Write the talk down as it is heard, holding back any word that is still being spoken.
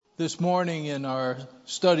This morning in our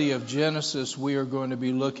study of Genesis, we are going to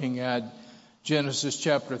be looking at Genesis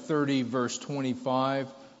chapter 30, verse 25,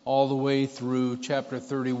 all the way through chapter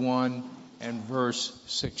 31 and verse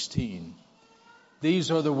 16.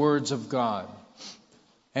 These are the words of God.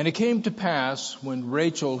 And it came to pass, when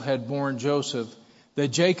Rachel had borne Joseph, that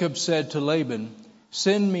Jacob said to Laban,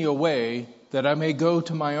 "Send me away, that I may go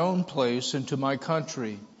to my own place and to my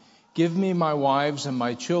country. Give me my wives and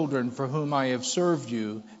my children for whom I have served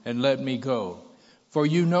you, and let me go. For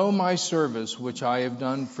you know my service which I have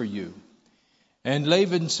done for you." And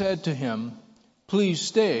Laban said to him, "Please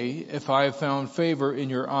stay, if I have found favor in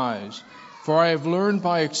your eyes. For I have learned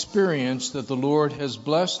by experience that the Lord has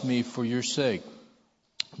blessed me for your sake."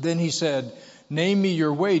 Then he said, "Name me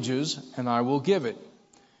your wages, and I will give it."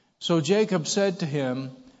 So Jacob said to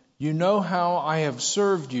him, "You know how I have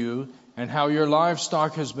served you, and how your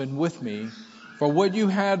livestock has been with me. For what you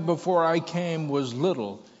had before I came was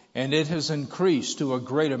little, and it has increased to a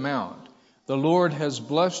great amount. The Lord has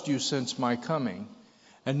blessed you since my coming.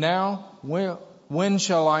 And now, when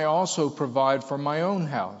shall I also provide for my own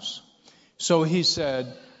house?" So he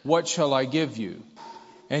said, "What shall I give you?"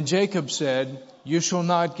 And Jacob said, "You shall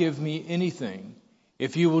not give me anything.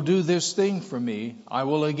 If you will do this thing for me, I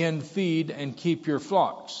will again feed and keep your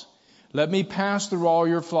flocks. Let me pass through all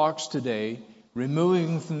your flocks today,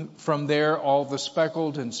 removing from there all the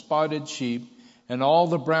speckled and spotted sheep, and all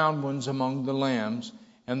the brown ones among the lambs,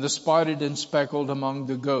 and the spotted and speckled among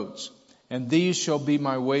the goats. And these shall be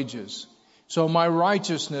my wages. So my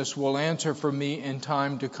righteousness will answer for me in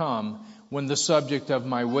time to come, when the subject of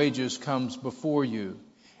my wages comes before you.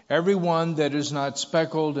 Every one that is not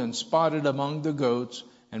speckled and spotted among the goats,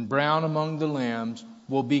 and brown among the lambs,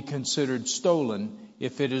 will be considered stolen,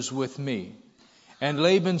 if it is with me." And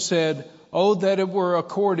Laban said, "Oh, that it were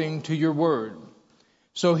according to your word."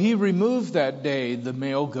 So he removed that day the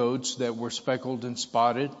male goats that were speckled and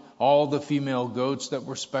spotted, all the female goats that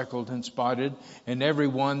were speckled and spotted, and every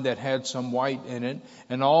one that had some white in it,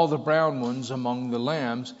 and all the brown ones among the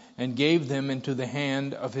lambs, and gave them into the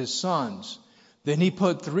hand of his sons. Then he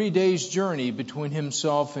put 3 days' journey between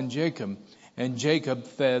himself and Jacob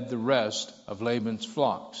fed the rest of Laban's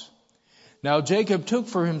flocks. Now Jacob took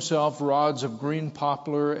for himself rods of green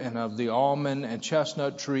poplar and of the almond and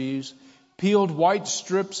chestnut trees, peeled white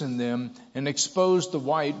strips in them, and exposed the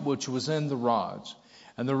white which was in the rods.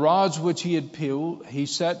 And the rods which he had peeled he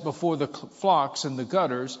set before the flocks in the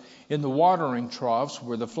gutters, in the watering troughs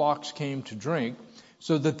where the flocks came to drink,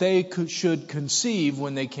 so that they should conceive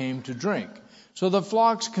when they came to drink. So the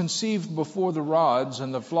flocks conceived before the rods,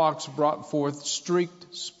 and the flocks brought forth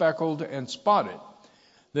streaked, speckled, and spotted.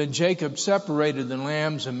 Then Jacob separated the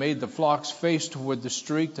lambs and made the flocks face toward the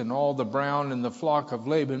streaked and all the brown in the flock of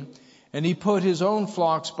Laban. And he put his own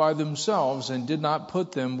flocks by themselves and did not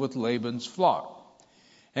put them with Laban's flock.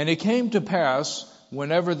 And it came to pass,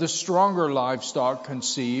 whenever the stronger livestock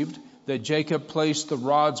conceived, that Jacob placed the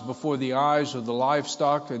rods before the eyes of the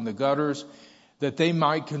livestock in the gutters, that they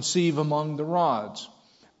might conceive among the rods.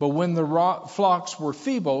 But when the flocks were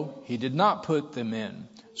feeble, he did not put them in.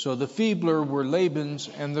 So the feebler were Laban's,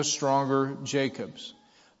 and the stronger Jacob's.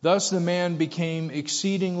 Thus the man became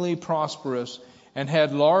exceedingly prosperous, and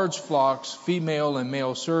had large flocks, female and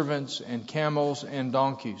male servants, and camels and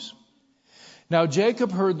donkeys. Now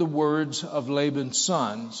Jacob heard the words of Laban's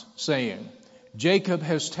sons, saying, "Jacob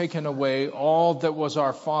has taken away all that was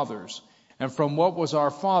our father's, and from what was our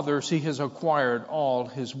father's he has acquired all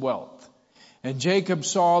his wealth." And Jacob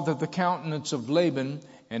saw that the countenance of Laban,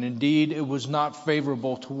 and indeed it was not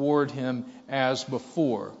favorable toward him as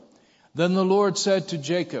before. Then the Lord said to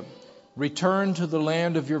Jacob, "Return to the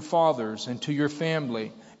land of your fathers and to your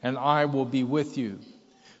family, and I will be with you."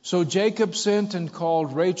 So Jacob sent and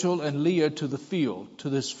called Rachel and Leah to the field, to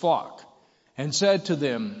this flock, and said to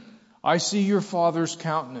them, "I see your father's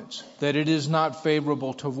countenance, that it is not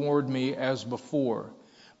favorable toward me as before.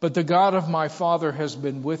 But the God of my father has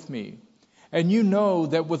been with me. And you know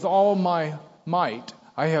that with all my might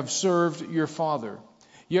I have served your father.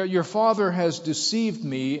 Yet your father has deceived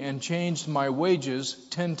me and changed my wages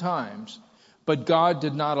 10 times. But God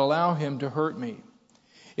did not allow him to hurt me.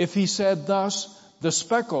 If he said thus, 'The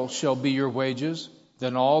speckle shall be your wages,'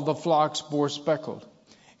 then all the flocks bore speckled.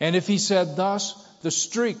 And if he said thus, 'The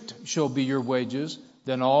streaked shall be your wages,'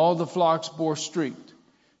 then all the flocks bore streaked.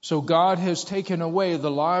 So God has taken away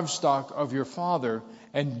the livestock of your father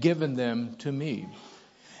and given them to me.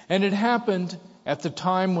 And it happened at the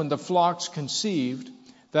time when the flocks conceived,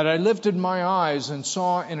 that I lifted my eyes and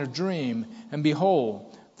saw in a dream, and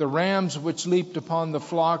behold, the rams which leaped upon the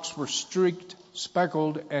flocks were streaked,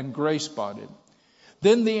 speckled, and gray spotted.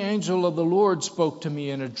 Then the angel of the Lord spoke to me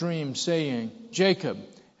in a dream, saying, Jacob.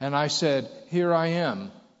 And I said, Here I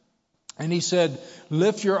am. And he said,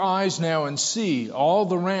 Lift your eyes now and see, all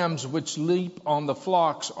the rams which leap on the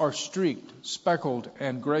flocks are streaked, speckled,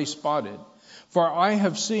 and gray-spotted. For I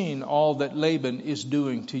have seen all that Laban is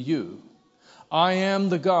doing to you. I am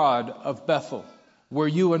the God of Bethel, where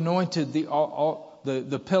you anointed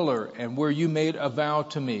the pillar and where you made a vow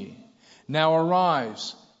to me. Now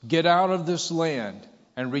arise, get out of this land,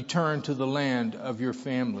 and return to the land of your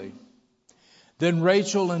family. Then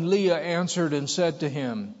Rachel and Leah answered and said to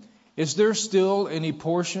him, Is there still any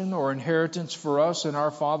portion or inheritance for us in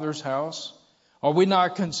our father's house? Are we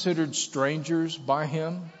not considered strangers by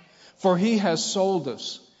him? For he has sold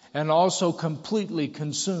us and also completely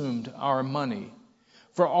consumed our money.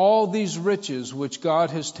 For all these riches which God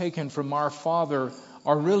has taken from our father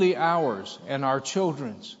are really ours and our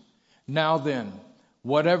children's. Now then,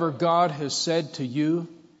 whatever God has said to you,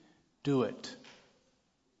 do it.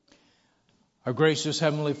 Our gracious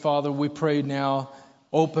Heavenly Father, we pray now,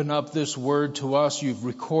 open up this word to us you've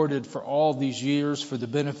recorded for all these years for the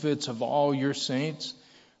benefits of all your saints.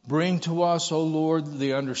 Bring to us, O Lord,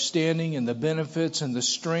 the understanding and the benefits and the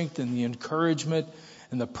strength and the encouragement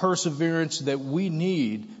and the perseverance that we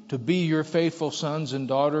need to be your faithful sons and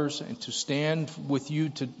daughters and to stand with you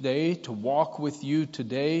today, to walk with you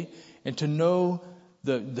today, and to know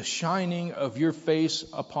the shining of your face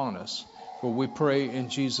upon us. For we pray in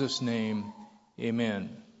Jesus' name, amen.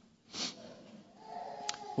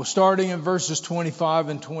 Well, starting in verses 25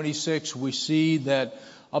 and 26, we see that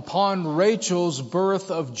upon Rachel's birth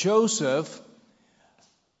of Joseph,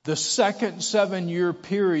 the second 7-year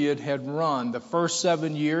period had run. The first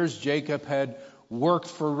 7 years, Jacob had worked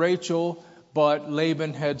for Rachel, but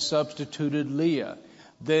Laban had substituted Leah.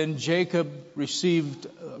 Then Jacob received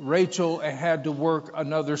Rachel and had to work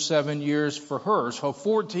another 7 years for her. So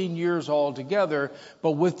 14 years altogether.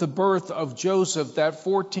 But with the birth of Joseph, that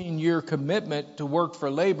 14-year commitment to work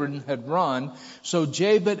for Laban had run. So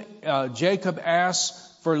Jacob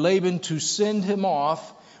asked for Laban to send him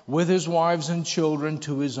off with his wives and children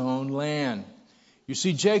to his own land. You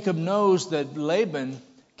see, Jacob knows that Laban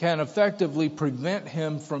can effectively prevent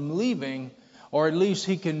him from leaving, or at least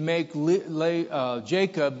he can make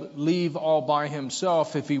Jacob leave all by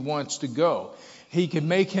himself if he wants to go. He can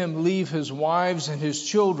make him leave his wives and his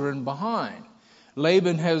children behind.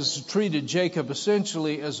 Laban has treated Jacob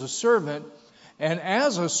essentially as a servant, and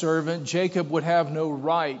as a servant, Jacob would have no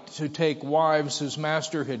right to take wives his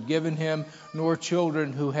master had given him, nor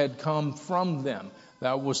children who had come from them.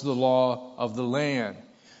 That was the law of the land.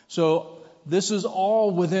 So this is all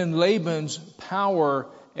within Laban's power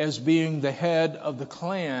as being the head of the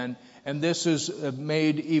clan, and this is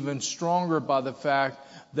made even stronger by the fact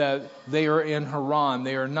that they are in Haran.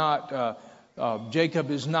 They are not, Jacob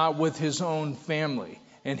is not with his own family,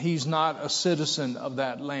 and he's not a citizen of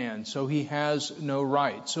that land, so he has no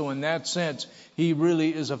right. So in that sense, he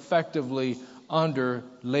really is effectively under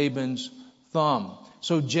Laban's thumb.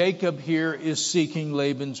 So Jacob here is seeking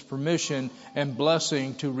Laban's permission and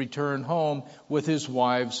blessing to return home with his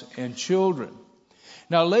wives and children.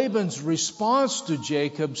 Now, Laban's response to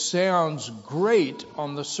Jacob sounds great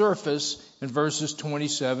on the surface in verses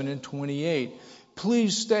 27 and 28.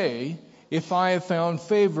 Please stay if I have found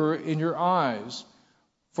favor in your eyes,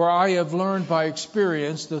 for I have learned by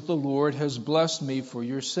experience that the Lord has blessed me for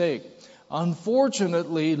your sake.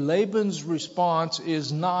 Unfortunately, Laban's response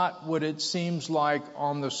is not what it seems like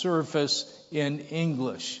on the surface in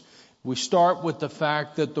English. We start with the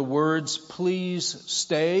fact that the words please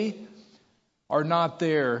stay are not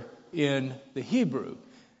there in the Hebrew.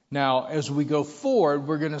 Now, as we go forward,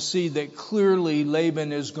 we're going to see that clearly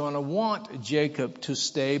Laban is going to want Jacob to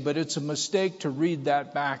stay, but it's a mistake to read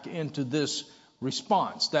that back into this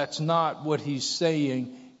response. That's not what he's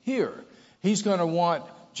saying here. He's going to want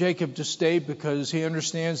Jacob to stay because he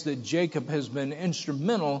understands that Jacob has been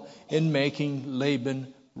instrumental in making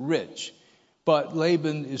Laban rich. But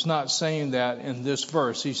Laban is not saying that in this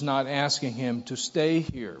verse. He's not asking him to stay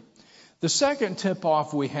here. The second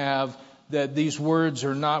tip-off we have that these words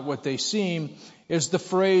are not what they seem is the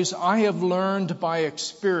phrase, I have learned by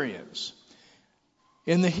experience.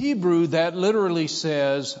 In the Hebrew, that literally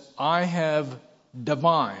says, I have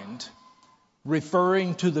divined,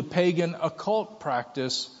 referring to the pagan occult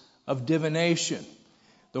practice of divination.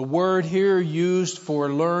 The word here used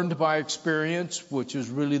for learned by experience, which is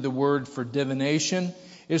really the word for divination,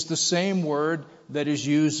 is the same word that is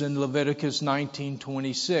used in Leviticus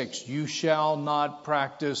 19:26. You shall not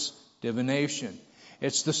practice divination.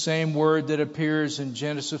 It's the same word that appears in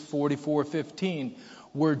Genesis 44:15,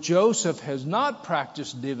 where Joseph has not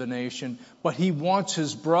practiced divination, but he wants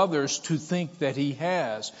his brothers to think that he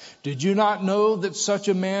has. Did you not know that such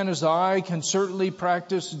a man as I can certainly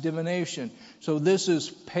practice divination? So this is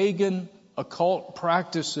pagan occult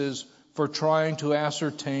practices for trying to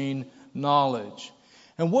ascertain knowledge.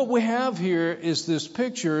 And what we have here is this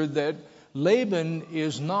picture that Laban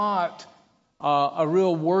is not a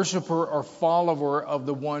real worshiper or follower of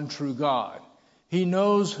the one true God. He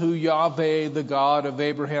knows who Yahweh, the God of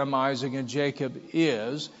Abraham, Isaac, and Jacob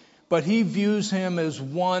is, but he views him as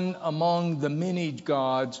one among the many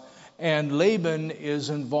gods, and Laban is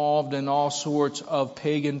involved in all sorts of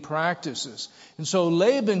pagan practices. And so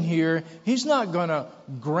Laban here, he's not going to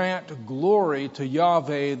grant glory to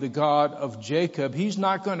Yahweh, the God of Jacob. He's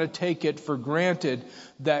not going to take it for granted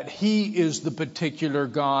that he is the particular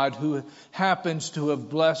God who happens to have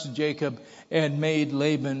blessed Jacob and made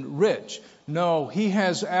Laban rich. No, he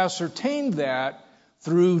has ascertained that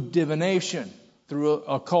through divination, through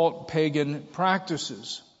occult pagan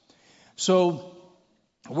practices. So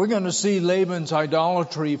we're going to see Laban's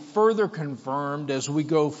idolatry further confirmed as we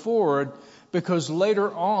go forward, because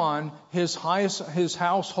later on his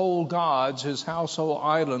household gods, his household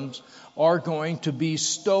items are going to be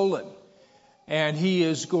stolen. And he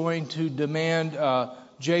is going to demand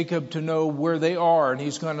Jacob to know where they are, and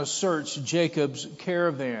he's going to search Jacob's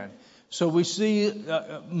caravan. So we see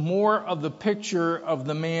more of the picture of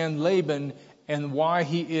the man Laban and why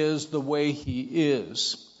he is the way he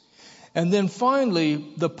is. And then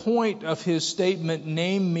finally, the point of his statement,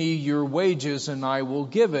 "Name me your wages and I will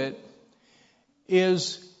give it,"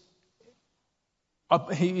 is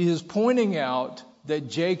he is pointing out that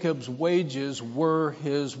Jacob's wages were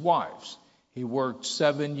his wife's. He worked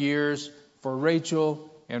 7 years for Rachel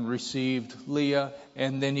and received Leah,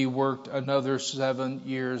 and then he worked another 7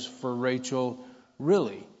 years for Rachel,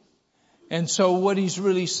 really. And so what he's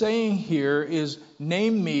really saying here is,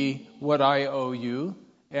 name me what I owe you,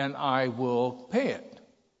 and I will pay it.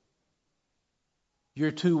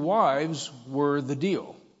 Your 2 wives were the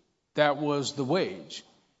deal. That was the wage.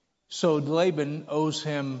 So Laban owes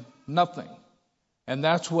him nothing. And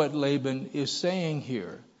that's what Laban is saying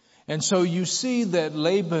here. And so you see that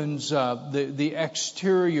Laban's, the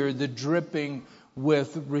exterior, the dripping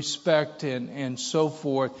with respect and so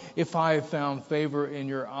forth. If I have found favor in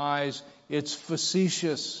your eyes, it's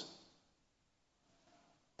facetious.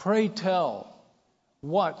 Pray tell,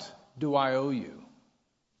 what do I owe you?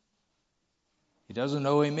 He doesn't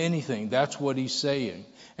owe him anything. That's what he's saying.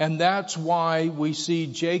 And that's why we see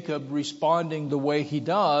Jacob responding the way he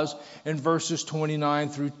does in verses 29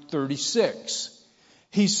 through 36.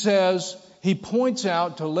 He says, he points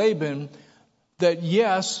out to Laban that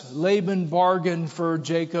yes, Laban bargained for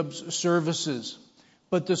Jacob's services,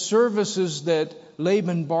 but the services that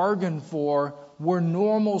Laban bargained for were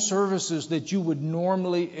normal services that you would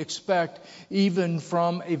normally expect even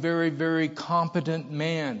from a very, very competent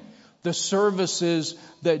man. The services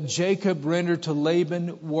that Jacob rendered to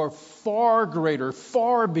Laban were far greater,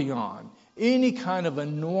 far beyond any kind of a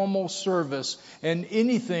normal service and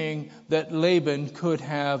anything that Laban could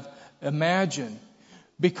have imagined.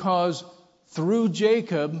 Because through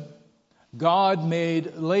Jacob, God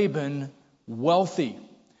made Laban wealthy.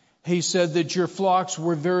 He said that your flocks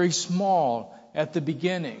were very small at the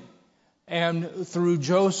beginning. And through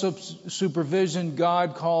Joseph's supervision,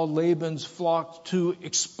 God called Laban's flock to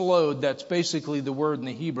explode. That's basically the word in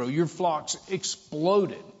the Hebrew. Your flocks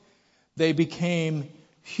exploded. They became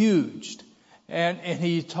huge. And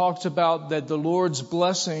he talks about that the Lord's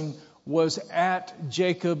blessing was at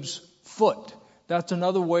Jacob's foot. That's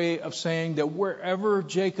another way of saying that wherever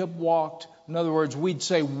Jacob walked, in other words, we'd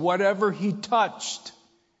say whatever he touched,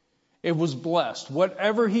 it was blessed.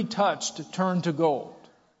 Whatever he touched turned to gold.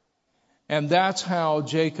 And that's how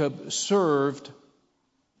Jacob served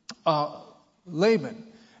Laban.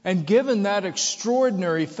 And given that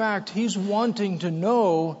extraordinary fact, he's wanting to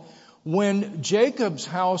know when Jacob's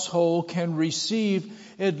household can receive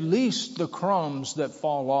at least the crumbs that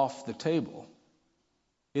fall off the table.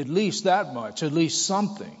 At least that much, at least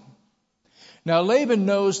something. Now Laban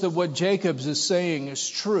knows that what Jacob is saying is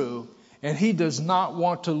true, and he does not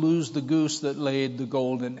want to lose the goose that laid the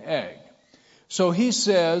golden egg. So he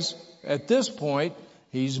says, at this point,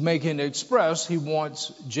 he's making it express, he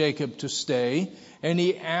wants Jacob to stay, and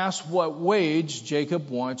he asks what wage Jacob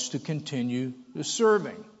wants to continue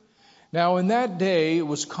serving. Now in that day, it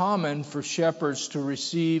was common for shepherds to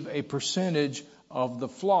receive a percentage of the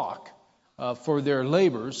flock for their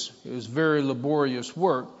labors. It was very laborious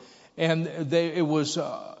work, and it was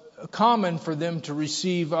common for them to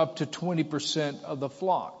receive up to 20% of the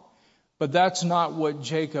flock. But that's not what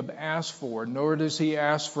Jacob asked for, nor does he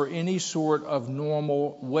ask for any sort of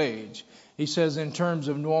normal wage. He says in terms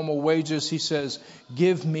of normal wages, he says,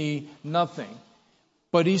 give me nothing.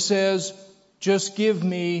 But he says, just give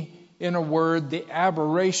me, in a word, the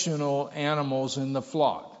aberrational animals in the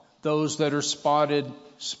flock, those that are spotted,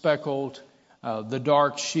 speckled, the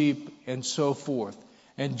dark sheep, and so forth.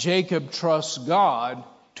 And Jacob trusts God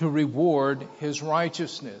to reward his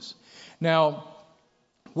righteousness. Now,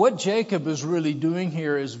 what Jacob is really doing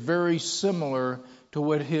here is very similar to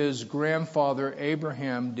what his grandfather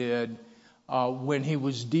Abraham did when he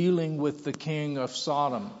was dealing with the king of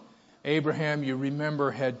Sodom. Abraham, you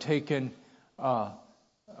remember, had taken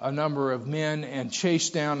a number of men and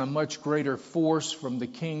chased down a much greater force from the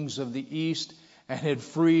kings of the east and had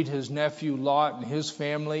freed his nephew Lot and his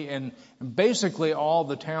family and basically all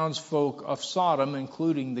the townsfolk of Sodom,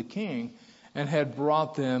 including the king, and had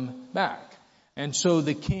brought them back. And so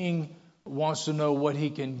the king wants to know what he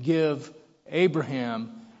can give Abraham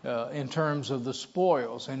in terms of the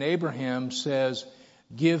spoils. And Abraham says,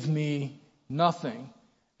 give me nothing.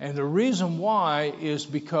 And the reason why is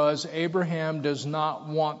because Abraham does not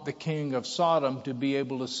want the king of Sodom to be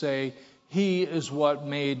able to say, he is what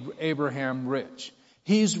made Abraham rich.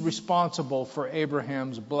 He's responsible for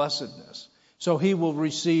Abraham's blessedness. So he will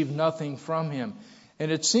receive nothing from him. And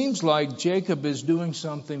it seems like Jacob is doing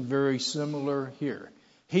something very similar here.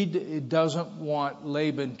 He doesn't want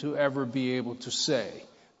Laban to ever be able to say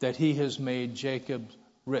that he has made Jacob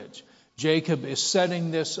rich. Jacob is setting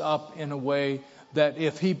this up in a way that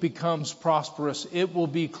if he becomes prosperous, it will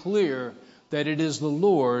be clear that it is the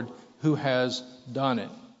Lord who has done it.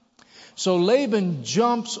 So Laban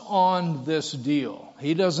jumps on this deal.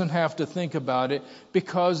 He doesn't have to think about it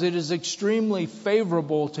because it is extremely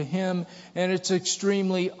favorable to him and it's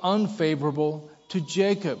extremely unfavorable to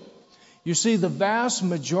Jacob. You see, the vast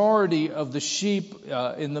majority of the sheep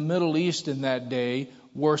in the Middle East in that day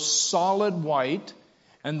were solid white,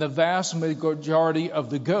 and the vast majority of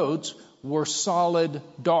the goats were solid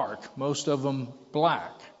dark, most of them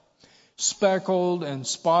black. Speckled and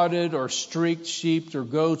spotted or streaked sheep or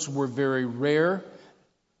goats were very rare,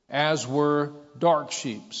 as were dark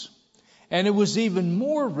sheep. And it was even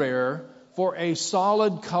more rare for a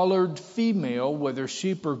solid colored female, whether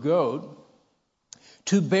sheep or goat,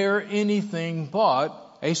 to bear anything but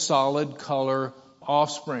a solid color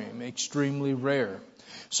offspring, extremely rare.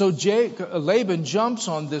 So Laban jumps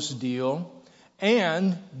on this deal,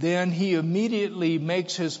 and then he immediately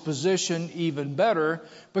makes his position even better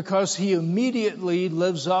because he immediately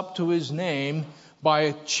lives up to his name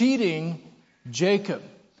by cheating Jacob.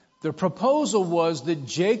 The proposal was that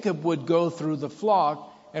Jacob would go through the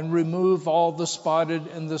flock and remove all the spotted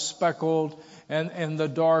and the speckled and the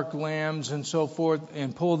dark lambs and so forth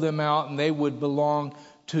and pull them out, and they would belong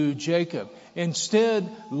to Jacob. Instead,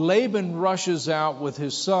 Laban rushes out with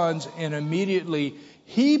his sons, and immediately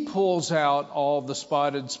he pulls out all the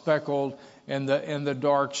spotted, speckled, and the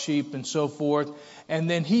dark sheep and so forth. And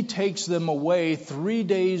then he takes them away 3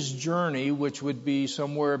 days' journey, which would be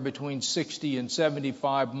somewhere between 60 and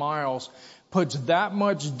 75 miles, puts that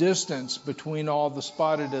much distance between all the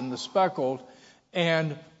spotted and the speckled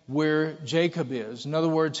and where Jacob is. In other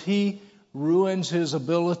words, he ruins his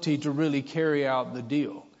ability to really carry out the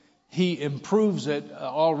deal. He improves it,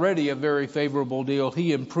 already a very favorable deal.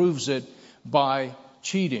 He improves it by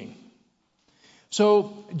cheating.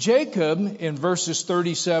 So Jacob, in verses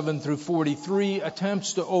 37 through 43,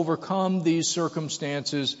 attempts to overcome these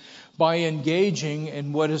circumstances by engaging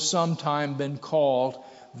in what has sometimes been called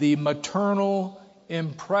the maternal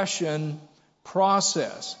impression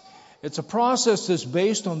process. It's a process that's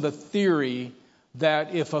based on the theory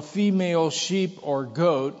that if a female sheep or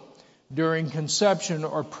goat during conception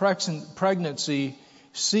or pregnancy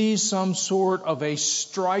sees some sort of a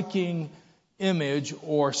striking image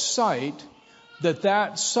or sight,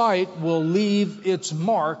 that sight will leave its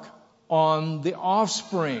mark on the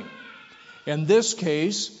offspring. In this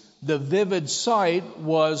case, the vivid sight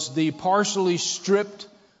was the partially stripped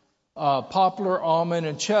poplar, almond,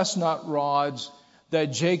 and chestnut rods that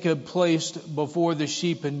Jacob placed before the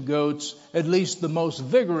sheep and goats, at least the most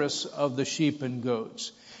vigorous of the sheep and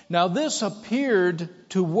goats. Now this appeared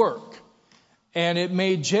to work, and it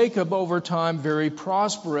made Jacob over time very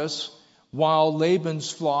prosperous, while Laban's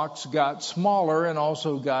flocks got smaller and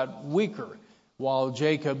also got weaker, while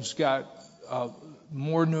Jacob's got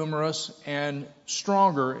more numerous and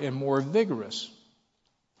stronger and more vigorous.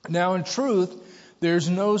 Now, in truth, there's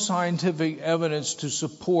no scientific evidence to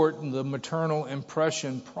support the maternal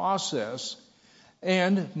impression process,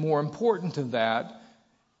 and more important to that,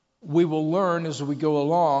 we will learn as we go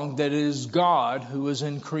along that it is God who is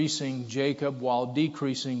increasing Jacob while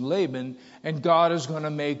decreasing Laban, and God is going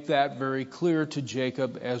to make that very clear to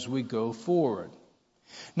Jacob as we go forward.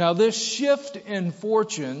 Now, this shift in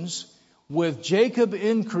fortunes with Jacob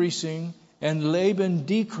increasing and Laban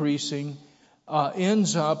decreasing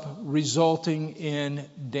ends up resulting in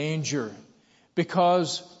danger,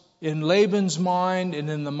 because in Laban's mind and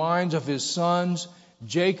in the minds of his sons,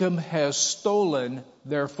 Jacob has stolen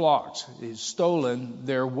their flocks. He's stolen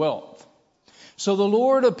their wealth. So the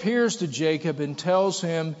Lord appears to Jacob and tells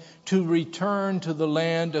him to return to the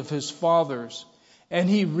land of his fathers. And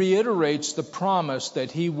he reiterates the promise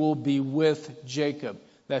that he will be with Jacob.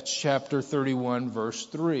 That's chapter 31, verse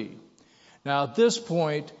 3. Now at this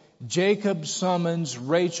point, Jacob summons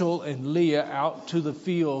Rachel and Leah out to the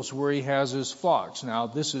fields where he has his flocks. Now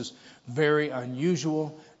this is very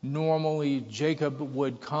unusual. Normally, Jacob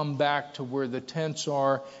would come back to where the tents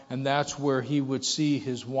are, and that's where he would see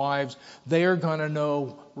his wives. They are going to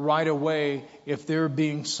know right away if they're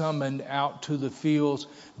being summoned out to the fields.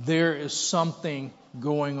 There is something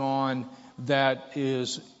going on that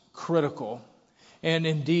is critical. And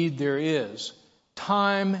indeed there is.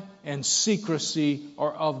 Time and secrecy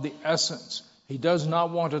are of the essence. He does not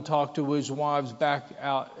want to talk to his wives back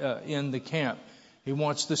out in the camp. He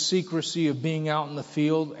wants the secrecy of being out in the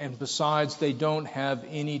field, and besides, they don't have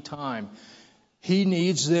any time. He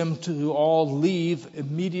needs them to all leave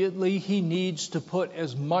immediately. He needs to put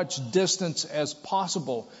as much distance as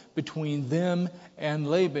possible between them and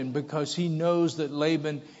Laban, because he knows that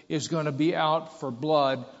Laban is going to be out for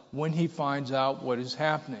blood when he finds out what is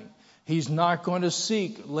happening. He's not going to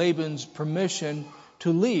seek Laban's permission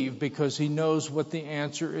to leave, because he knows what the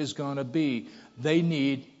answer is going to be. They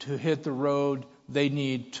need to hit the road. They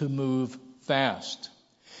need to move fast.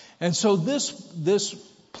 And so this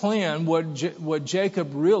plan, what Jacob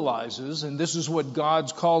realizes, and this is what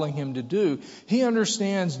God's calling him to do, he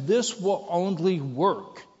understands this will only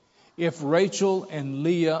work if Rachel and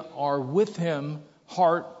Leah are with him,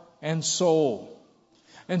 heart and soul.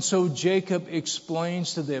 And so Jacob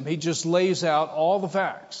explains to them. He just lays out all the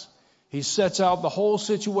facts. He sets out the whole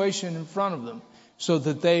situation in front of them so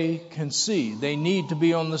that they can see. They need to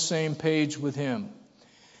be on the same page with him.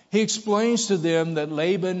 He explains to them that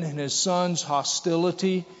Laban and his son's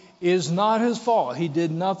hostility is not his fault. He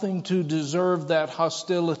did nothing to deserve that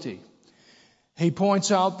hostility. He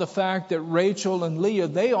points out the fact that Rachel and Leah,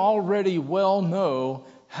 they already well know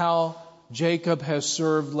how Jacob has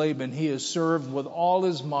served Laban. He has served with all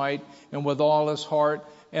his might and with all his heart,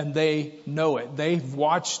 and they know it. They've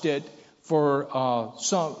watched it for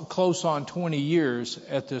close on 20 years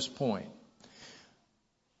at this point.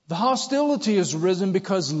 The hostility has arisen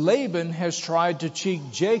because Laban has tried to cheat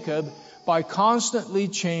Jacob by constantly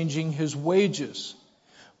changing his wages.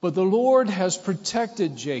 But the Lord has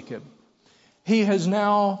protected Jacob. He has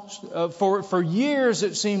now, for years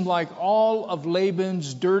it seemed like all of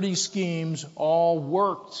Laban's dirty schemes all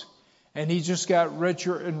worked. And he just got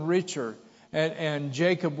richer and richer. And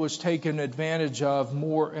Jacob was taken advantage of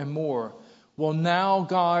more and more. Well, now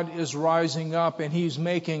God is rising up and he's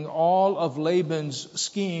making all of Laban's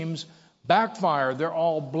schemes backfire. They're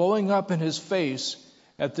all blowing up in his face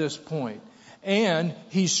at this point. And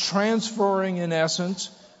he's transferring, in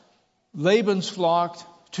essence, Laban's flock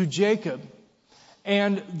to Jacob.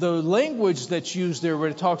 And the language that's used there, where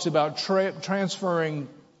it talks about transferring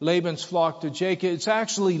Laban's flock to Jacob, it's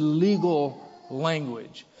actually legal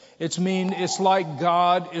language. It's like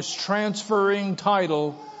God is transferring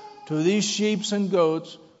title to these sheep and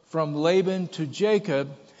goats from Laban to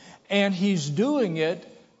Jacob, and he's doing it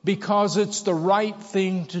because it's the right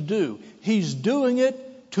thing to do. He's doing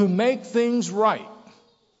it to make things right.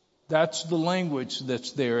 That's the language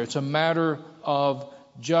that's there. It's a matter of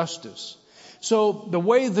justice. So the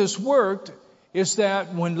way this worked is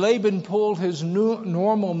that when Laban pulled his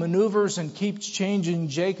normal maneuvers and keeps changing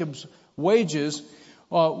Jacob's wages,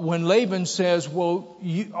 when Laban says, well,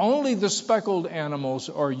 only the speckled animals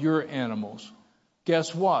are your animals.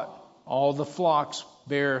 Guess what? All the flocks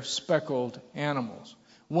bear speckled animals.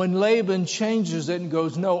 When Laban changes it and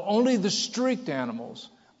goes, no, only the streaked animals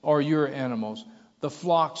are your animals, the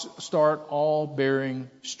flocks start all bearing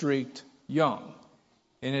streaked young.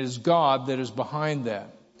 And it is God that is behind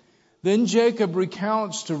that. Then Jacob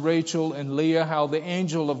recounts to Rachel and Leah how the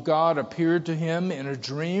angel of God appeared to him in a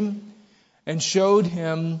dream and showed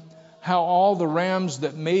him how all the rams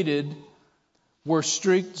that mated were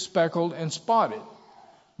streaked, speckled, and spotted,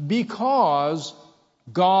 because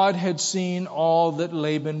God had seen all that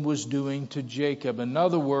Laban was doing to Jacob. In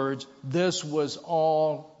other words, this was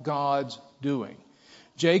all God's doing.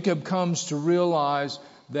 Jacob comes to realize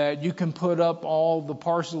that you can put up all the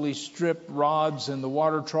partially stripped rods and the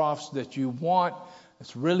water troughs that you want.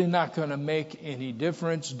 It's really not going to make any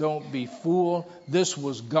difference. Don't be fooled. This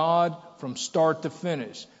was God from start to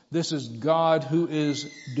finish. This is God who is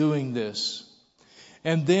doing this.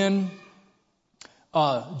 And then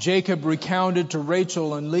Jacob recounted to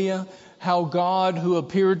Rachel and Leah how God who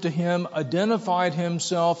appeared to him identified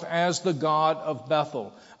himself as the God of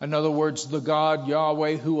Bethel. In other words, the God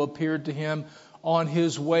Yahweh who appeared to him on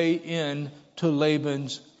his way in to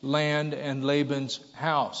Laban's land and Laban's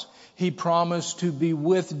house. He promised to be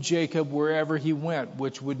with Jacob wherever he went,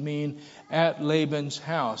 which would mean at Laban's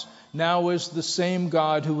house. Now is the same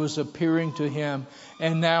God who was appearing to him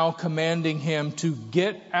and now commanding him to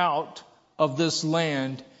get out of this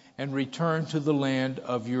land and return to the land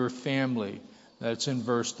of your family. That's in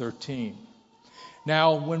verse 13.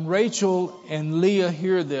 Now, when Rachel and Leah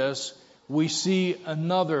hear this, we see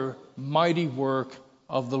another mighty work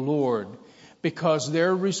of the Lord, because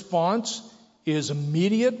their response is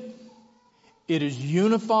immediate, it is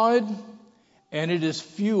unified, and it is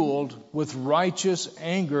fueled with righteous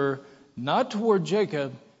anger, not toward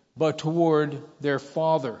Jacob, but toward their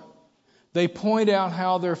father. They point out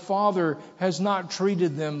how their father has not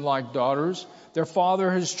treated them like daughters. Their father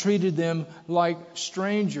has treated them like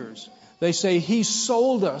strangers. They say he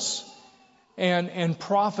sold us and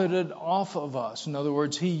profited off of us. In other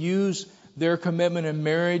words, he used their commitment in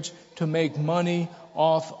marriage to make money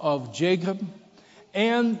off of Jacob.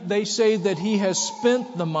 And they say that he has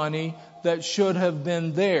spent the money that should have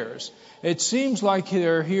been theirs. It seems like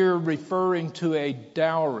they're here referring to a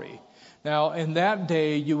dowry. Now, in that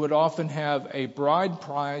day, you would often have a bride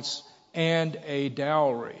price and a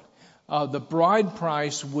dowry. The bride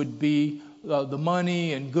price would be the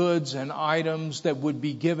money and goods and items that would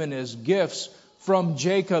be given as gifts from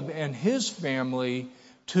Jacob and his family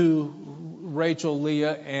to Rachel,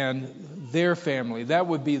 Leah, and their family. That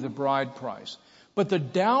would be the bride price. But the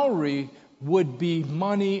dowry would be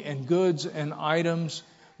money and goods and items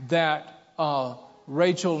that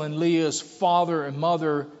Rachel and Leah's father and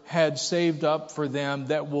mother had saved up for them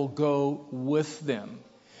that will go with them.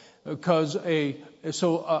 Because a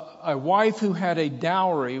wife who had a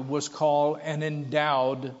dowry was called an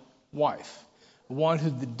endowed wife. One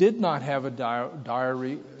who did not have a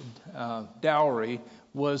dowry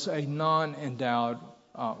was a non-endowed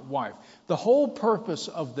wife. The whole purpose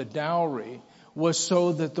of the dowry was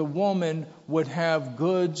so that the woman would have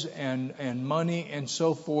goods and money and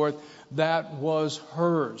so forth that was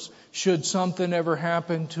hers. Should something ever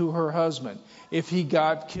happen to her husband, if he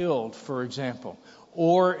got killed, for example,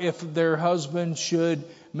 or if their husband should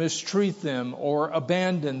mistreat them or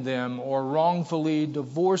abandon them or wrongfully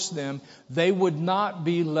divorce them, they would not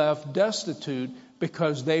be left destitute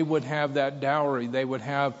because they would have that dowry. They would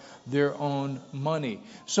have their own money.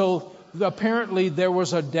 So apparently there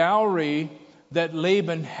was a dowry that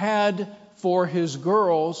Laban had for his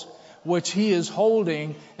girls, which he is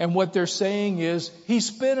holding, and what they're saying is he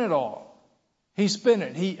spent it all. He spent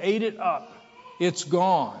it. He ate it up. It's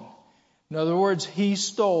gone. In other words, he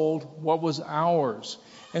stole what was ours.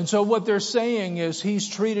 And so what they're saying is he's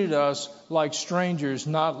treated us like strangers,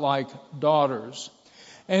 not like daughters.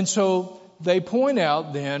 And so they point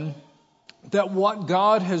out then that what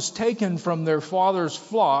God has taken from their father's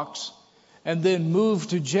flocks and then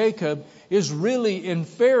moved to Jacob is really, in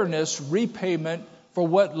fairness, repayment for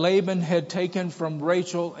what Laban had taken from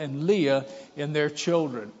Rachel and Leah in their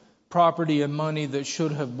children, property and money that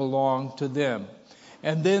should have belonged to them.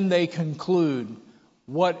 And then they conclude,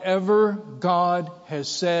 whatever God has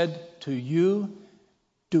said to you,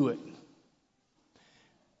 do it.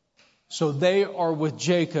 So they are with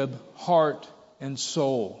Jacob, heart and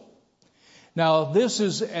soul. Now, this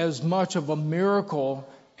is as much of a miracle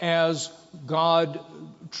as God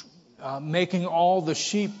making all the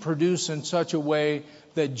sheep produce in such a way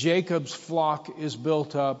that Jacob's flock is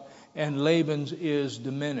built up and Laban's is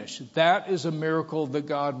diminished. That is a miracle that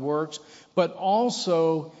God works. But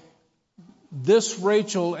also, this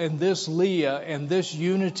Rachel and this Leah and this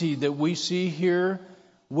unity that we see here,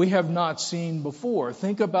 we have not seen before.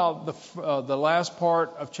 Think about the last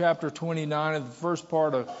part of chapter 29 and the first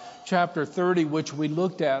part of chapter 30, which we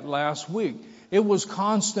looked at last week. It was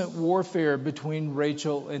constant warfare between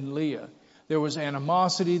Rachel and Leah. There was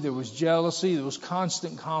animosity, there was jealousy, there was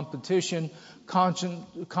constant competition,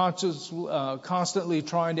 constantly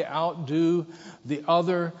trying to outdo the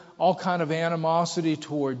other, all kind of animosity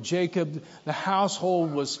toward Jacob. The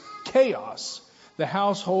household was chaos. The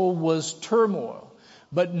household was turmoil.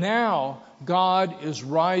 But now God is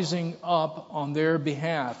rising up on their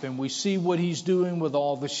behalf, and we see what He's doing with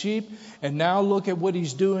all the sheep, and now look at what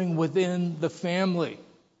He's doing within the family.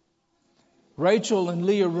 Rachel and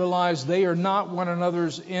Leah realize they are not one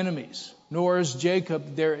another's enemies, nor is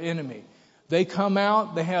Jacob their enemy. They come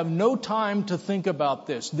out, they have no time to think about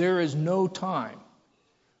this. There is no time.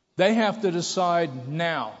 They have to decide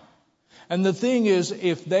now. And the thing is,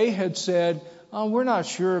 if they had said, "Oh, we're not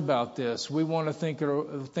sure about this. We want to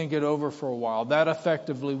think it over for a while," that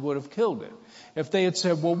effectively would have killed it. If they had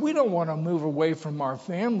said, "Well, we don't want to move away from our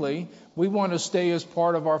family. We want to stay as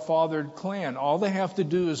part of our fathered clan," all they have to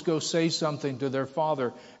do is go say something to their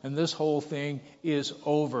father, and this whole thing is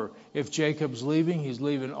over. If Jacob's leaving, he's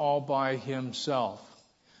leaving all by himself.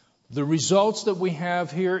 The results that we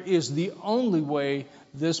have here is the only way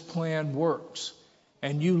this plan works.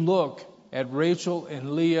 And you look at Rachel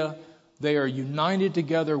and Leah, they are united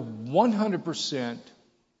together 100%.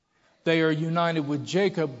 They are united with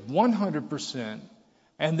Jacob 100%.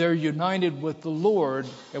 And they're united with the Lord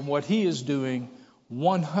and what He is doing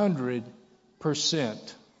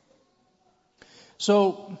 100%.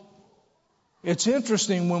 So it's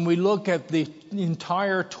interesting when we look at the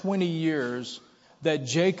entire 20 years that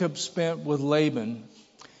Jacob spent with Laban.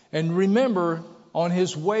 And remember, on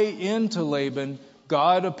his way into Laban,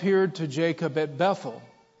 God appeared to Jacob at Bethel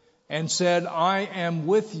and said, "I am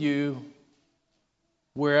with you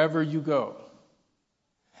wherever you go."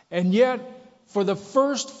 And yet, for the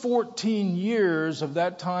first 14 years of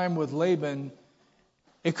that time with Laban,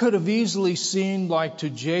 it could have easily seemed like to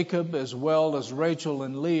Jacob as well as Rachel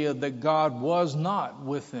and Leah that God was not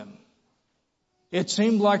with them. It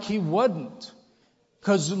seemed like He wasn't.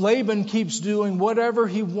 Because Laban keeps doing whatever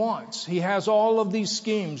he wants. He has all of these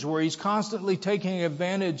schemes where he's constantly taking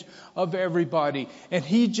advantage of everybody. And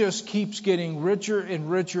he just keeps getting richer and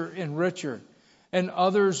richer and richer. And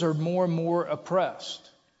others are more and more oppressed.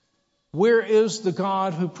 Where is the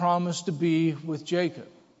God who promised to be with Jacob?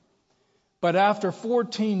 But after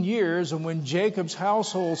 14 years, and when Jacob's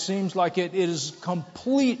household seems like it is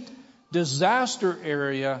complete disaster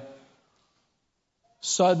area,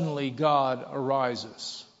 suddenly God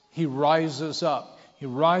arises. He rises up. He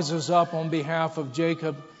rises up on behalf of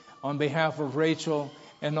Jacob, on behalf of Rachel,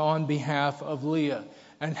 and on behalf of Leah.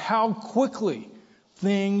 And how quickly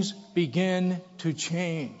things begin to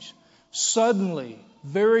change. Suddenly,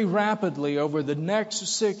 very rapidly, over the next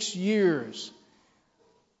 6 years,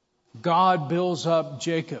 God builds up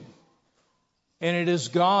Jacob. And it is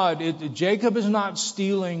God. Jacob is not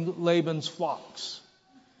stealing Laban's flocks.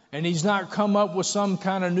 And he's not come up with some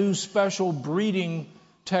kind of new special breeding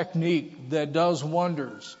technique that does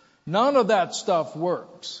wonders. None of that stuff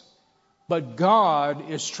works. But God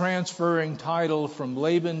is transferring title from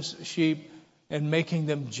Laban's sheep and making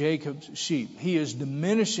them Jacob's sheep. He is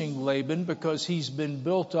diminishing Laban because he's been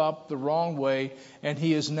built up the wrong way, and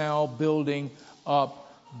he is now building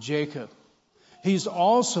up Jacob. He's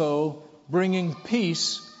also bringing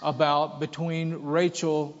peace about between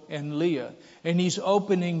Rachel and Leah. And he's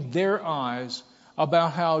opening their eyes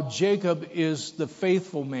about how Jacob is the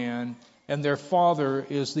faithful man and their father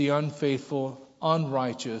is the unfaithful,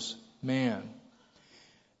 unrighteous man.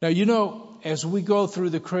 Now, you know, as we go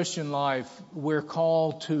through the Christian life, we're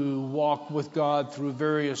called to walk with God through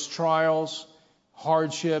various trials,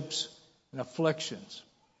 hardships, and afflictions.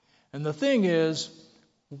 And the thing is,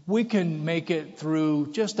 we can make it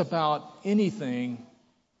through just about anything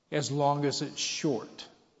as long as it's short.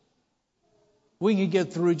 We can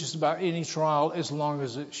get through just about any trial as long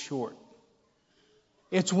as it's short.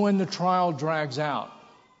 It's when the trial drags out.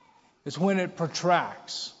 It's when it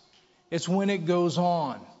protracts. It's when it goes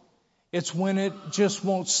on. It's when it just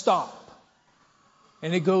won't stop.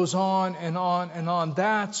 And it goes on and on and on.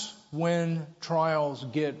 That's when trials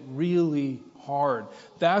get really hard.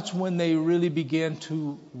 That's when they really begin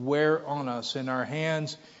to wear on us and our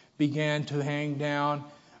hands began to hang down.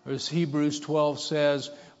 As Hebrews 12 says,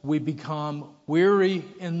 we become weary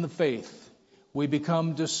in the faith. We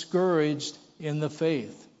become discouraged in the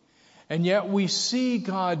faith. And yet we see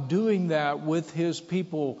God doing that with His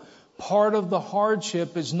people. Part of the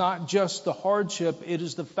hardship is not just the hardship. It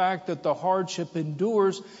is the fact that the hardship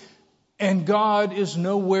endures and God is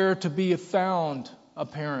nowhere to be found,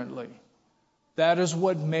 apparently. That is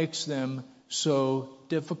what makes them so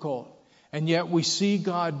difficult. And yet we see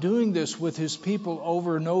God doing this with His people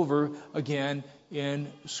over and over again in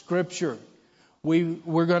Scripture.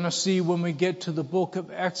 We're going to see when we get to the book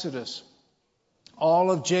of Exodus,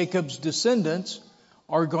 all of Jacob's descendants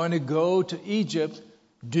are going to go to Egypt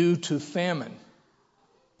due to famine.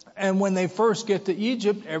 And when they first get to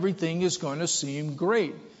Egypt, everything is going to seem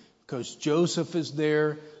great because Joseph is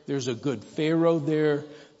there. There's a good Pharaoh there.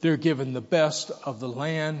 They're given the best of the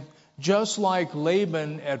land. Just like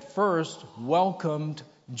Laban at first welcomed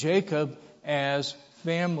Jacob as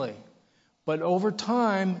family. But over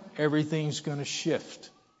time, everything's going to shift.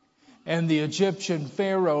 And the Egyptian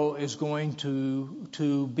Pharaoh is going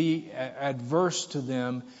to be adverse to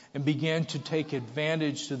them and begin to take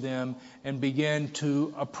advantage to them and begin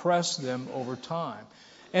to oppress them over time.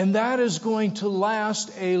 And that is going to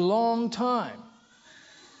last a long time.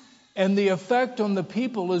 And the effect on the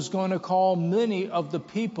people is going to cause many of the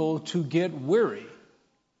people to get weary,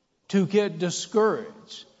 to get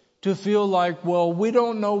discouraged, to feel like, well, we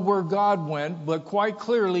don't know where God went, but quite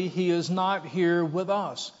clearly He is not here with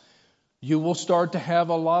us. You will start to have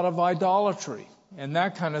a lot of idolatry and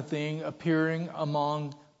that kind of thing appearing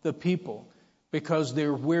among the people because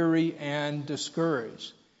they're weary and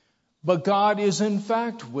discouraged. But God is in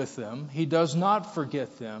fact with them. He does not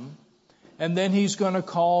forget them. And then He's going to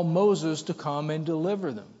call Moses to come and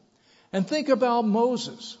deliver them. And think about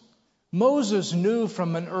Moses. Moses knew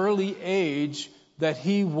from an early age that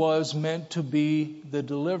he was meant to be the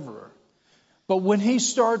deliverer. But when he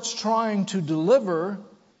starts trying to deliver,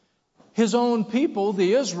 his own people,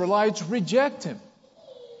 the Israelites, reject him.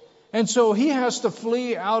 And so he has to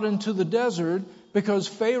flee out into the desert because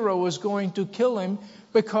Pharaoh is going to kill him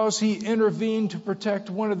because he intervened to protect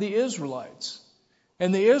one of the Israelites.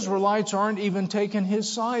 And the Israelites aren't even taking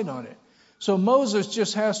his side on it. So Moses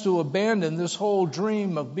just has to abandon this whole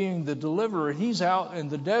dream of being the deliverer. He's out in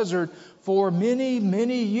the desert for many,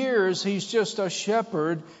 many years. He's just a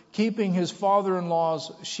shepherd keeping his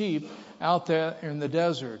father-in-law's sheep out there in the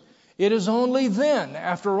desert. It is only then,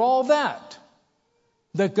 after all that,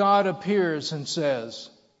 that God appears and says,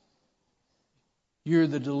 "You're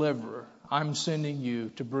the deliverer. I'm sending you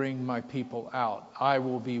to bring my people out. I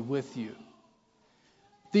will be with you."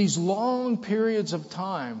 These long periods of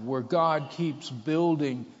time where God keeps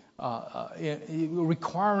building,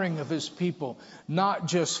 requiring of His people, not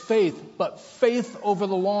just faith, but faith over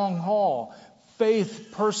the long haul,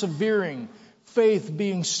 faith persevering, faith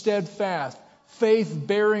being steadfast, faith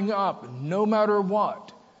bearing up no matter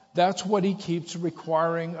what. That's what He keeps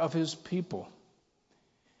requiring of His people.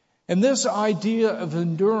 And this idea of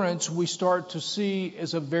endurance we start to see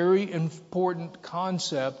is a very important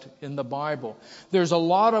concept in the Bible. There's a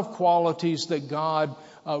lot of qualities that God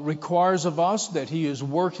requires of us, that He is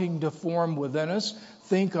working to form within us.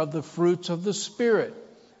 Think of the fruits of the Spirit: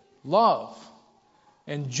 love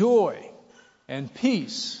and joy and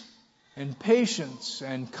peace and patience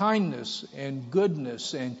and kindness and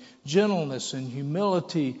goodness and gentleness and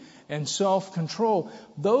humility and self-control.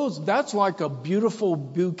 That's like a beautiful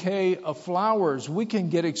bouquet of flowers. We can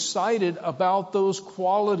get excited about those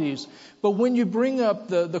qualities. But when you bring up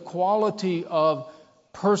the quality of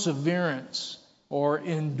perseverance or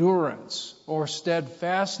endurance or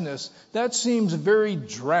steadfastness, that seems very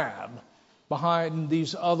drab behind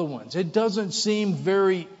these other ones. It doesn't seem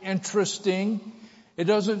very interesting. It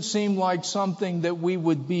doesn't seem like something that we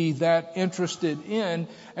would be that interested in,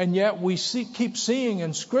 and yet we keep seeing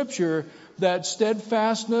in Scripture that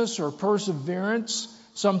steadfastness or perseverance,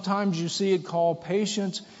 sometimes you see it called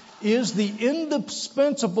patience, is the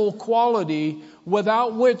indispensable quality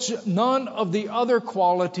without which none of the other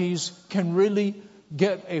qualities can really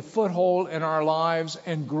get a foothold in our lives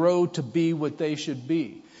and grow to be what they should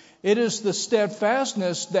be. It is the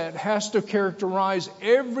steadfastness that has to characterize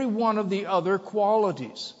every one of the other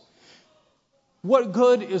qualities. What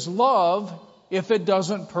good is love if it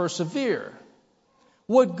doesn't persevere?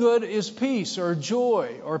 What good is peace or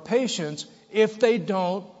joy or patience if they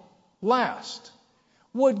don't last?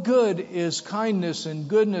 What good is kindness and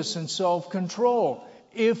goodness and self-control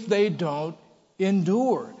if they don't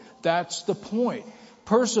endure? That's the point.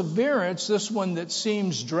 Perseverance, this one that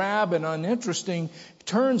seems drab and uninteresting,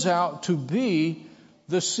 turns out to be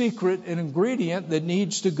the secret and ingredient that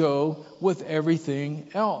needs to go with everything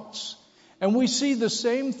else. And we see the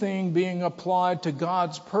same thing being applied to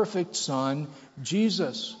God's perfect Son,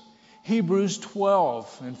 Jesus. Hebrews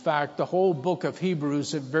 12, in fact, the whole book of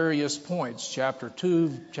Hebrews at various points, chapter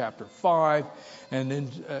 2, chapter 5,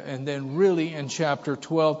 and then really in chapter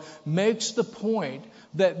 12, makes the point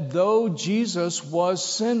that though Jesus was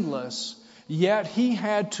sinless, yet He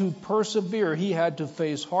had to persevere. He had to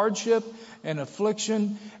face hardship and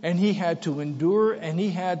affliction, and He had to endure, and He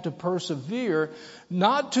had to persevere,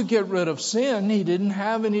 not to get rid of sin. He didn't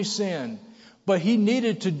have any sin. But He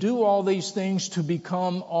needed to do all these things to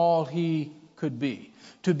become all He could be,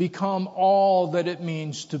 to become all that it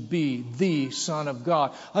means to be the Son of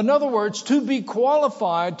God. In other words, to be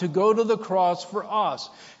qualified to go to the cross for us,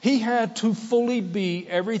 He had to fully be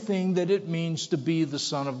everything that it means to be the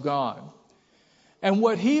Son of God. And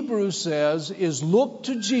what Hebrews says is, look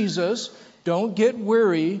to Jesus. Don't get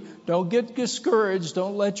weary. Don't get discouraged.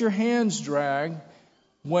 Don't let your hands drag.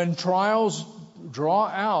 When trials draw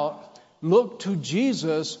out, look to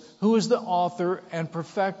Jesus, who is the author and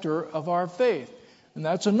perfecter of our faith. And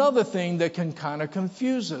that's another thing that can kind of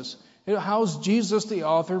confuse us. How's Jesus the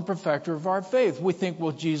author and perfecter of our faith? We think,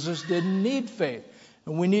 well, Jesus didn't need faith.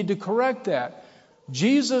 And we need to correct that.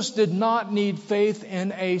 Jesus did not need faith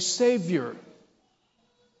in a Savior,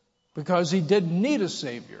 because He didn't need a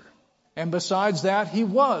Savior. And besides that, He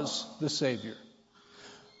was the Savior.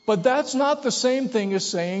 But that's not the same thing as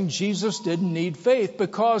saying Jesus didn't need faith,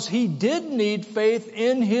 because He did need faith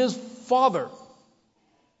in His Father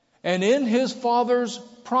and in His Father's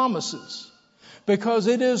promises. Because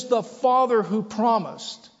it is the Father who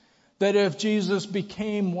promised that if Jesus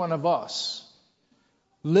became one of us,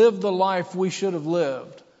 lived the life we should have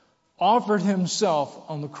lived, offered Himself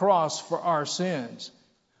on the cross for our sins,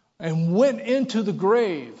 and went into the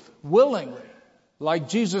grave willingly, like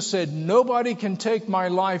Jesus said, nobody can take my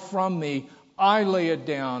life from me, I lay it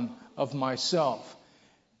down of myself.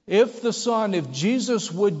 If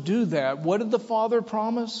Jesus would do that, what did the Father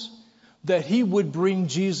promise? That He would bring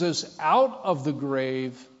Jesus out of the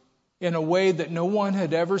grave in a way that no one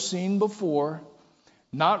had ever seen before.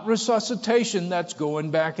 Not resuscitation, that's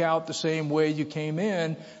going back out the same way you came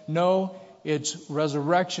in. No, it's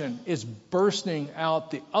resurrection. It's bursting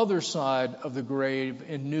out the other side of the grave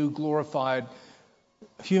in new glorified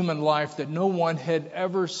human life that no one had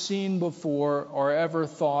ever seen before or ever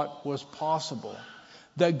thought was possible.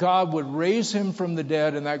 That God would raise Him from the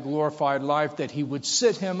dead in that glorified life, that He would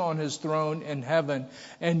sit Him on His throne in heaven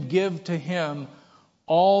and give to Him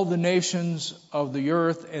all the nations of the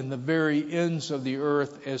earth and the very ends of the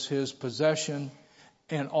earth as His possession,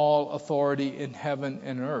 and all authority in heaven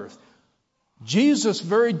and earth. Jesus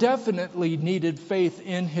very definitely needed faith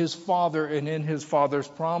in His Father and in His Father's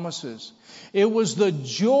promises. It was the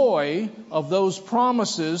joy of those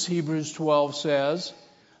promises, Hebrews 12 says,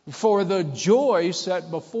 for the joy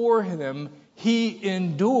set before Him, He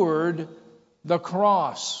endured the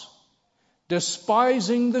cross,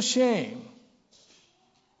 despising the shame.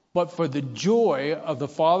 But for the joy of the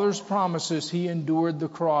Father's promises, He endured the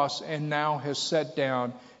cross and now has sat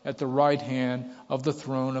down at the right hand of the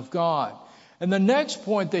throne of God. And the next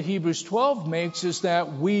point that Hebrews 12 makes is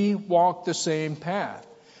that we walk the same path.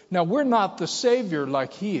 Now, we're not the Savior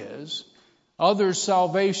like He is. Others'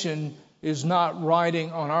 salvation is not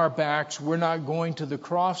riding on our backs. We're not going to the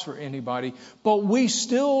cross for anybody. But we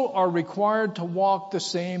still are required to walk the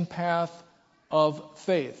same path of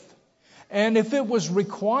faith. And if it was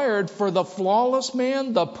required for the flawless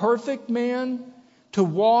man, the perfect man, to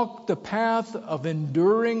walk the path of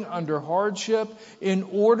enduring under hardship in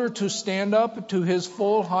order to stand up to his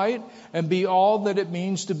full height and be all that it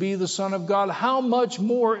means to be the Son of God, how much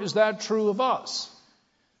more is that true of us,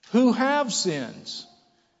 who have sins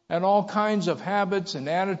and all kinds of habits and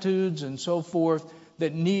attitudes and so forth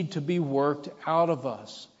that need to be worked out of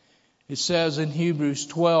us? It says in Hebrews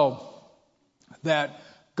 12 that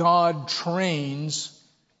God trains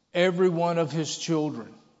every one of His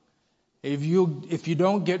children. If you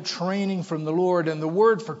don't get training from the Lord, and the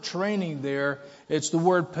word for training there, it's the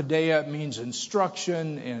word paideia. It means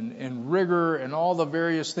instruction and rigor and all the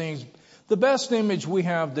various things. The best image we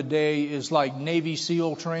have today is like Navy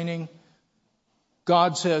SEAL training.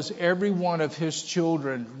 God says every one of His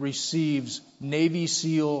children receives Navy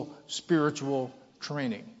SEAL spiritual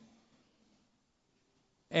training.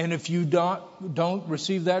 And if you don't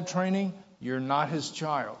receive that training, you're not His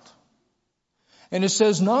child. And it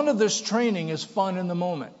says none of this training is fun in the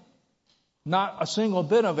moment. Not a single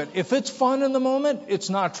bit of it. If it's fun in the moment, it's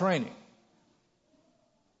not training.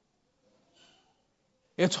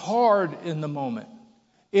 It's hard in the moment.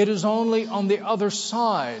 It is only on the other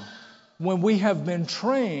side, when we have been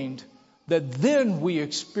trained, that then we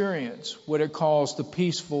experience what it calls the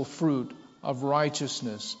peaceful fruit of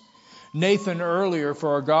righteousness. Nathan earlier for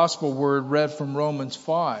our gospel word read from Romans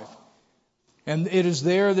 5. And it is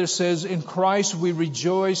there that says, in Christ we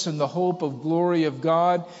rejoice in the hope of glory of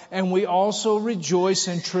God, and we also rejoice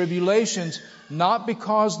in tribulations, not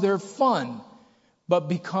because they're fun, but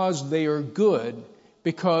because they are good,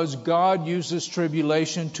 because God uses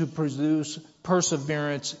tribulation to produce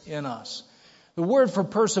perseverance in us. The word for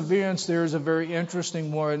perseverance there is a very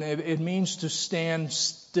interesting one. It means to stand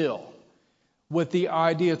still. With the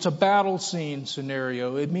idea, it's a battle scene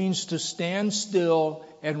scenario. It means to stand still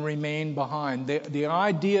and remain behind. The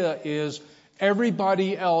idea is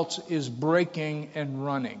everybody else is breaking and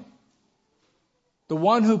running. The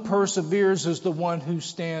one who perseveres is the one who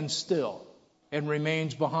stands still and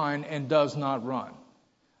remains behind and does not run.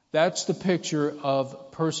 That's the picture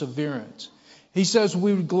of perseverance. He says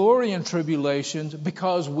we glory in tribulations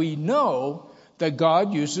because we know that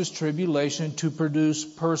God uses tribulation to produce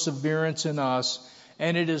perseverance in us,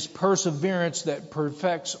 and it is perseverance that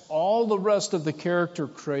perfects all the rest of the character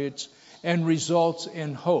traits and results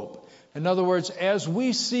in hope. In other words, as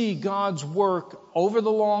we see God's work over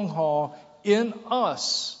the long haul in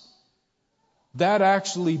us, that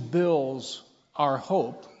actually builds our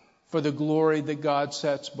hope for the glory that God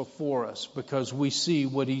sets before us, because we see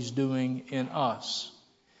what He's doing in us.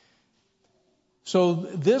 So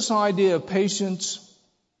this idea of patience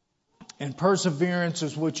and perseverance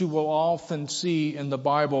is what you will often see in the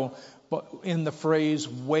Bible, but in the phrase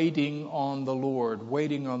waiting on the Lord,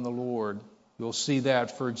 waiting on the Lord. You'll see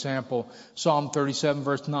that, for example, Psalm 37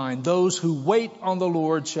 verse 9, those who wait on the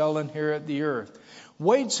Lord shall inherit the earth.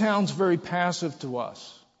 Wait sounds very passive to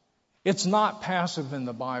us. It's not passive in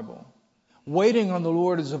the Bible. Waiting on the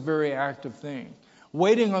Lord is a very active thing.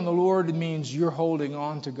 Waiting on the Lord means you're holding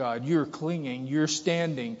on to God. You're clinging. You're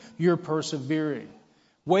standing. You're persevering.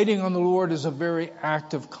 Waiting on the Lord is a very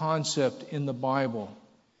active concept in the Bible.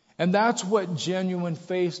 And that's what genuine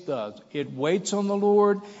faith does. It waits on the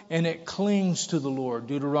Lord and it clings to the Lord.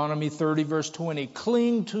 Deuteronomy 30 verse 20.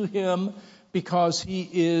 Cling to Him because He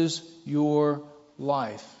is your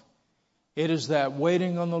life. It is that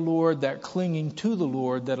waiting on the Lord, that clinging to the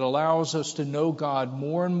Lord, that allows us to know God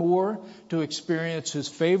more and more, to experience His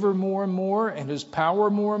favor more and more, and His power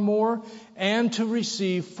more and more, and to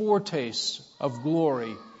receive foretastes of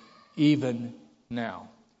glory even now.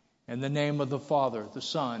 In the name of the Father, the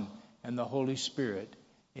Son, and the Holy Spirit,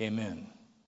 amen.